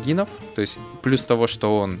количество плагинов. То есть плюс того,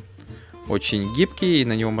 что он очень гибкий, и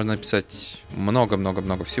на него можно написать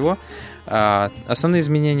много-много-много всего. Основные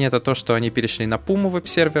изменения — это то, что они перешли на Puma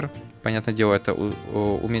веб-сервер. Понятное дело, это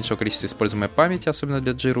уменьшило количество используемой памяти, особенно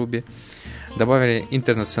для JRuby. Добавили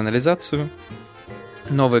интернационализацию,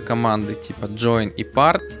 новые команды типа join и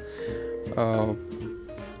part,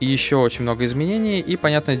 и еще очень много изменений. И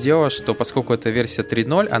понятное дело, что поскольку это версия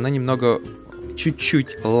 3.0, она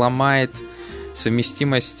чуть-чуть ломает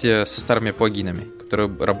совместимость со старыми плагинами, которые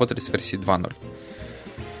работали с версией 2.0.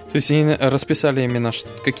 То есть они расписали именно,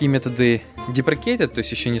 какие методы deprecated, то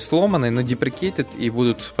есть еще не сломаны, но deprecated и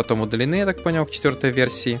будут потом удалены, я так понял, к 4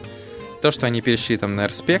 версии. То, что они перешли там на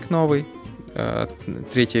RSpec новый,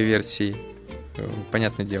 3 версии.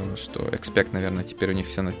 Понятное дело, что expect, наверное, теперь у них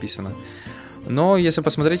все написано. Но если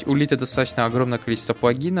посмотреть, у Lita достаточно огромное количество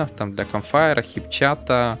плагинов, там для Campfire,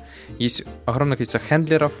 HipChat, есть огромное количество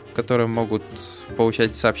хендлеров, которые могут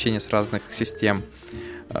получать сообщения с разных систем,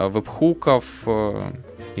 веб-хуков,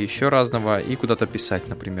 еще разного, и куда-то писать,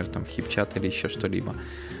 например, там HipChat или еще что-либо.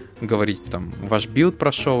 говорить, там, ваш билд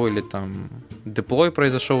прошел или там деплой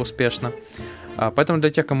произошел успешно. Поэтому для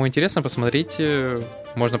тех, кому интересно, посмотрите,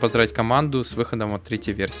 можно поздравить команду с выходом от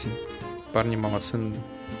 3-й версии. Парни молодцы.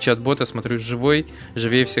 Чат-бот, я смотрю, живой,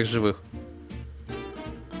 живее всех живых.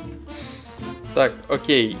 Так,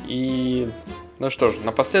 окей, и ну что ж,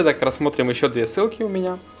 напоследок рассмотрим еще 2 ссылки у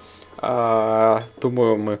меня.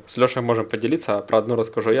 Думаю, мы с Лешей можем поделиться. Про одну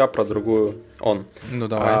расскажу я, про другую он. Ну,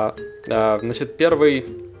 давай. Значит, первый,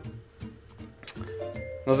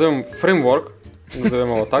 назовем фреймворк,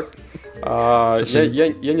 назовем его так.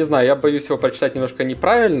 Я не знаю, я боюсь его прочитать немножко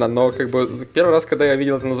неправильно, но как бы первый раз, когда я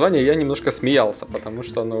видел это название, я немножко смеялся, потому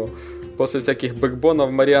что, ну, после всяких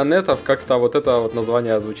бэкбонов, марионетов, как-то вот это вот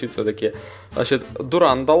название звучит все-таки. Значит,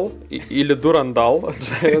 Durandal или Durandal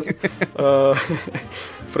JS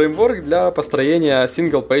фреймворк для построения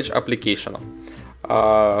single-page application.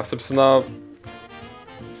 Собственно,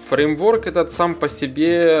 фреймворк этот сам по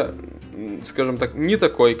себе, скажем так, не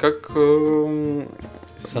такой, как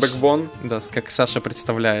Backbone. Да, как Саша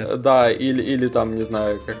представляет. Да, или там, не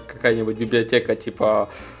знаю, какая-нибудь библиотека типа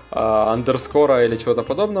андерскора или чего-то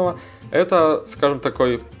подобного. Это, скажем,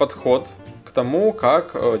 такой подход к тому,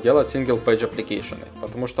 как делать single-page application.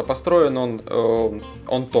 Потому что построен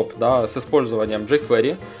он топ, да, с использованием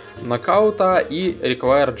jQuery, Knockout и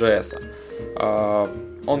Require.js.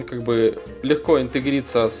 Он как бы легко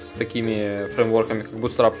интегрится с такими фреймворками, как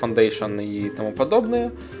Bootstrap Foundation и тому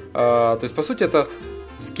подобное. То есть, по сути, это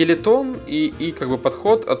скелетон и как бы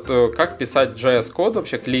подход от как писать JS-код,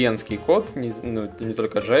 вообще клиентский код, не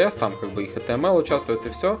только JS, там как бы и HTML участвует и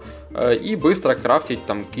все, и быстро крафтить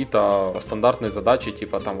там какие-то стандартные задачи,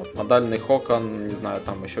 типа там вот модальный хокон, не знаю,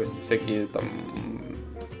 там еще всякие там,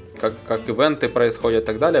 как ивенты происходят и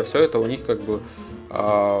так далее, все это у них как бы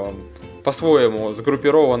по-своему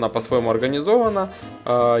сгруппировано, по-своему организовано.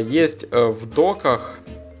 Есть в доках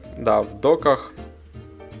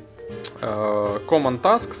Common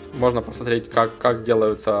Tasks, можно посмотреть, как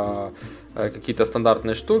делаются какие-то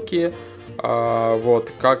стандартные штуки,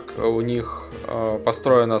 вот, как у них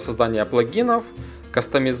построено создание плагинов,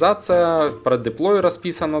 кастомизация, про деплой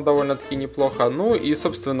расписано довольно-таки неплохо. Ну и,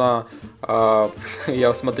 собственно,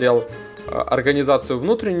 я смотрел организацию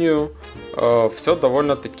внутреннюю, все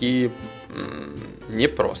довольно-таки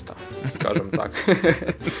непросто, скажем так.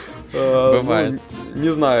 Бывает. Не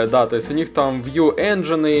знаю, да, то есть у них там view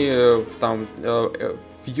engine, там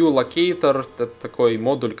view locator, это такой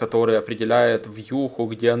модуль, который определяет вьюху,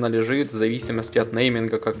 где она лежит, в зависимости от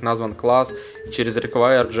нейминга, как назван класс. Через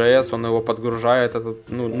Require.js он его подгружает, этот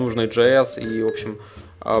нужный JS, и, в общем,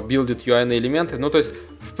 билдит UI элементы. Ну, то есть,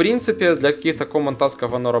 в принципе, для каких-то common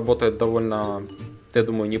тасков оно работает довольно, я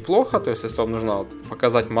думаю, неплохо. То есть, если вам нужно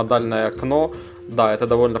показать модальное окно, да, это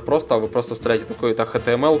довольно просто. Вы просто вставляете какой-то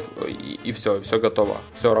HTML и все готово,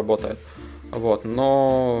 все работает. Вот,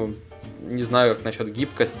 но не знаю, как насчет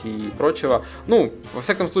гибкости и прочего. Ну, во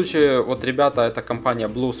всяком случае, вот ребята, это компания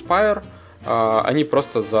Blue Spire, они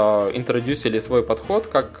просто заинтродюсили свой подход,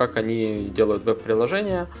 как они делают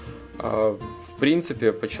веб-приложения. В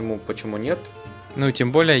принципе, почему нет? Ну,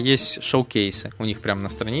 тем более есть шоу-кейсы у них прямо на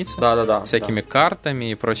странице. Да. Всякими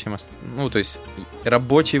картами и прочим. Ну, то есть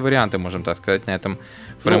рабочие варианты, можем так сказать, на этом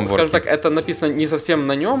фреймворке. Ну, скажем так, это написано не совсем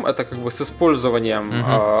на нем, это как бы с использованием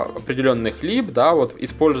определенных либ, да, вот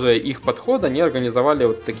используя их подход, они организовали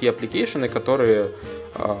вот такие аппликейшены, которые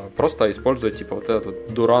просто используют типа вот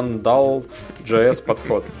этот Durandal JS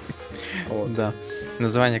подход. Да,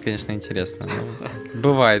 название, конечно, интересно.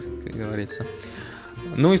 Бывает, как говорится.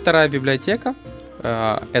 Ну и вторая библиотека,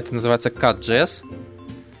 это называется Cut.js.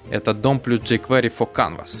 Это DOM плюс jQuery for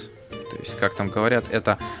Canvas. То есть, как там говорят,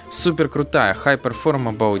 это супер крутая,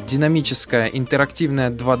 high-performable, динамическая,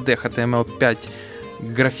 интерактивная 2D HTML5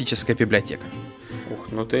 графическая библиотека.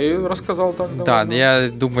 Ух, ну ты рассказал так. Да, я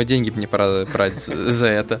думаю, деньги бы не брать за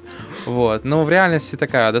это. Вот. Но в реальности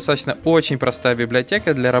такая достаточно очень простая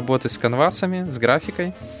библиотека для работы с канвасами, с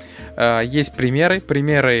графикой. Есть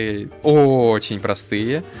примеры очень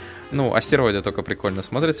простые. Ну, астероиды только прикольно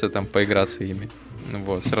смотрятся, там поиграться ими.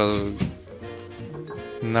 Вот, сразу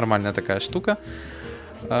нормальная такая штука.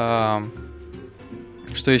 Что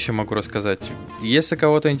еще могу рассказать? Если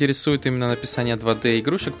кого-то интересует именно написание 2D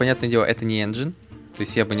игрушек, понятное дело, это не engine. То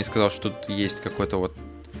есть я бы не сказал, что тут есть какой-то вот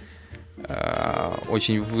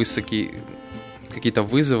очень высокий какие-то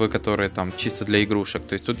вызовы, которые там чисто для игрушек.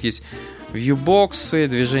 То есть тут есть вьюбоксы,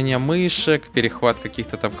 движение мышек, перехват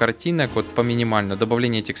каких-то там картинок, вот по минимальному,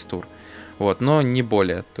 добавление текстур. Вот, но не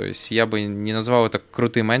более. То есть я бы не назвал это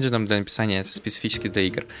крутым энджином для написания специфически для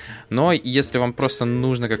игр. Но если вам просто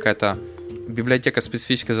нужна какая-то библиотека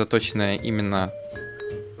специфически заточенная именно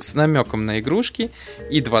с намеком на игрушки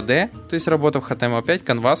и 2D, то есть работа в HTML5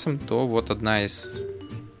 канвасом, то вот одна из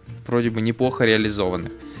вроде бы неплохо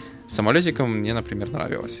реализованных. Самолетиком мне, например,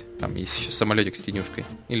 нравилось. Там есть еще самолетик с тенюшкой.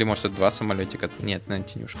 Или, может, это 2 самолетика. Нет, наверное,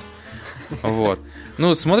 тенюшка. Вот.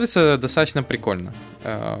 Ну, смотрится достаточно прикольно.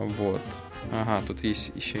 Вот. Ага, тут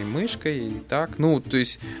есть еще и мышка, и так. Ну, то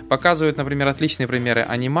есть показывают, например, отличные примеры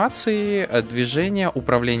анимации, движения,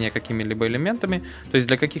 управления какими-либо элементами. То есть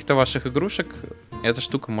для каких-то ваших игрушек эта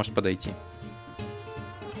штука может подойти.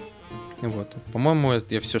 Вот. По-моему,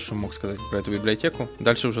 это я все, что мог сказать про эту библиотеку.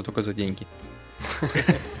 Дальше уже только за деньги.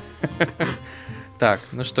 Так,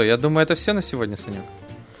 ну что, я думаю, это все на сегодня, Санек.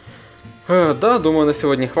 Да, думаю, на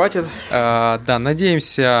сегодня хватит. Да,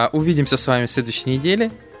 надеемся, увидимся с вами в следующей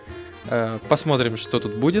неделе. Посмотрим, что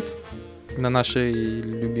тут будет на нашей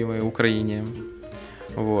любимой Украине.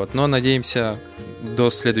 Вот. Но надеемся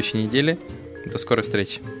до следующей недели. До скорой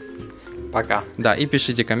встречи. Пока. Да, и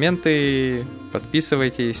пишите комменты,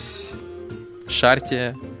 подписывайтесь,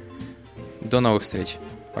 шарьте. До новых встреч.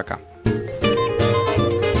 Пока.